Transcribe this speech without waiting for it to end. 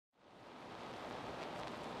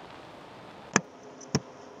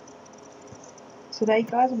Today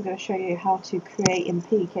guys, I'm going to show you how to create in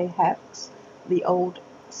PKHeX the old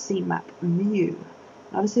CMAP Mew.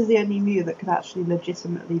 Now this is the only Mew that could actually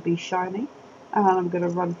legitimately be shiny, and I'm going to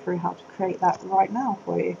run through how to create that right now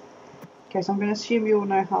for you. Okay, so I'm going to assume you all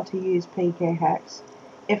know how to use PKHeX.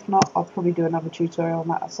 If not, I'll probably do another tutorial on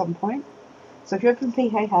that at some point. So if you open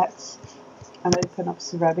PKHeX and open up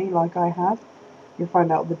Cerebi like I have, you'll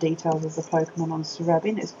find out the details of the Pokemon on Cerebi,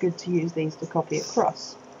 and it's good to use these to copy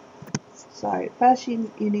across. So first you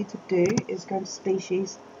need to do is go to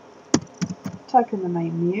species, type in the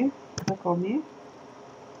name Mew, click on Mew.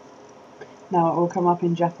 Now it will come up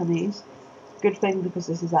in Japanese. Good thing because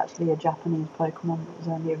this is actually a Japanese Pokemon that was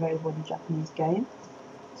only available in a Japanese game.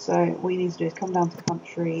 So what you need to do is come down to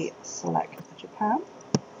country, select Japan.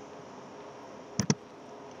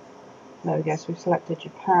 There we go, so we've selected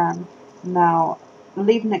Japan. Now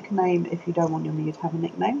leave nickname if you don't want your Mew to have a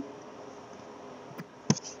nickname.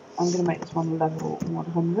 I'm going to make this one level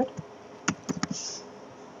 100.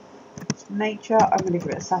 Nature, I'm going to give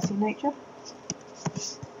it a sassy nature.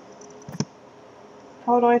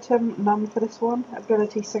 Hold item, none for this one.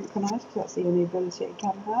 Ability synchronized, because that's the only ability it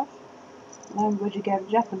can have. Language again,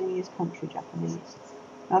 Japanese, country Japanese.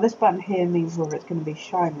 Now this button here means whether it's going to be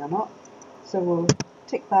shiny or not. So we'll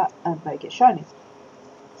tick that and make it shiny.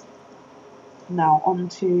 Now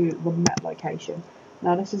onto the Met location.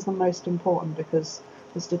 Now this is the most important because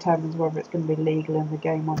this determines whether it's going to be legal in the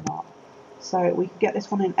game or not. So we can get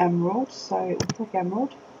this one in Emerald, so we'll click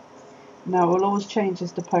Emerald. Now we'll always change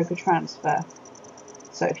this to Poker Transfer.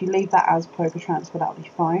 So if you leave that as Poker Transfer, that'll be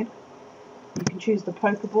fine. You can choose the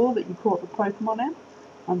Pokeball that you caught the Pokemon in.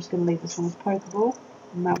 I'm just going to leave this one as Pokeball.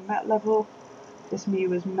 Now Met level, this Mew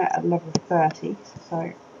was met at level 30,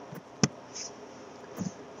 so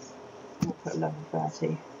we'll put level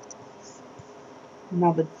 30.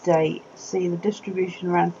 Now the date, see the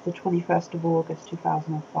distribution ran to the 21st of August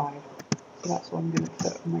 2005, so that's what I'm going to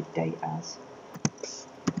put my date as.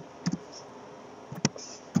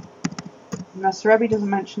 Now Cerebi doesn't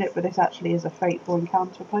mention it, but this actually is a fateful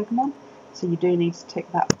encounter Pokemon, so you do need to tick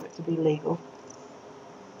that for it to be legal.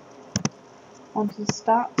 Onto the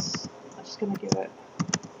stats, I'm just going to give it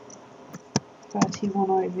 31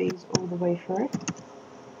 IVs all the way through.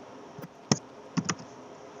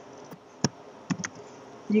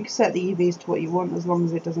 You can set the EVs to what you want as long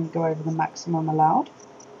as it doesn't go over the maximum allowed.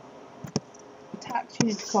 Attacks, you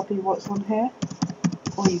need to copy what's on here,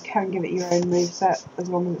 or you can give it your own moveset as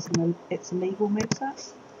long as it's a legal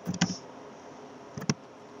moveset.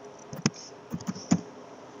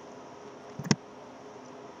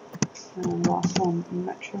 And last one,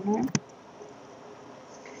 metronome.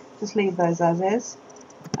 Just leave those as is.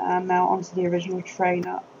 And now onto the original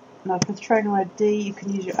trainer. Now for the trainer ID, you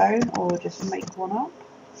can use your own or just make one up.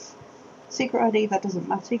 Secret ID, that doesn't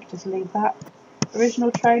matter, you can just leave that.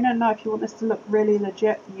 Original trainer, now if you want this to look really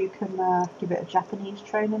legit, you can give it a Japanese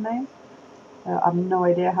trainer name. I have no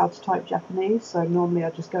idea how to type Japanese, so normally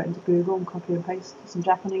I just go into Google and copy and paste some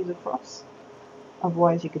Japanese across.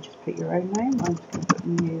 Otherwise you could just put your own name. I'm just going to put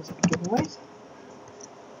Muse giveaways.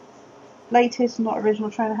 Latest, not original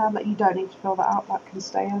trainer handler, you don't need to fill that out, that can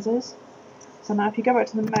stay as is. So now if you go back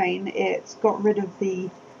to the main, it's got rid of the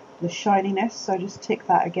shininess, so just tick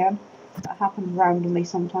that again. That happens randomly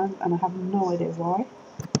sometimes, and I have no idea why.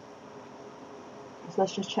 So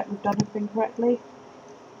let's just check we've done everything correctly.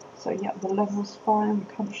 So yeah, the level's fine, the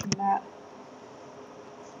country net,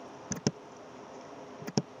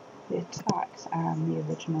 the attacks, and the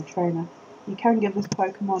original trainer. You can give this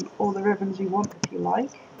Pokemon all the ribbons you want if you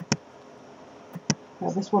like.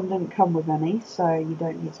 This one didn't come with any, so you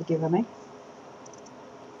don't need to give any.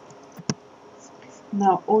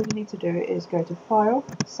 Now all you need to do is go to File,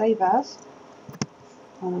 Save As,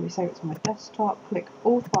 and then we save it to my desktop, click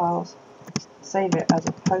All Files, save it as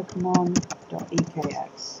a Pokemon.ekx.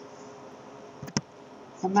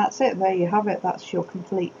 And that's it, there you have it, that's your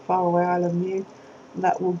complete Faraway Island Mew, and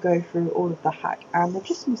that will go through all of the hack and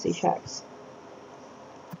legitimacy checks.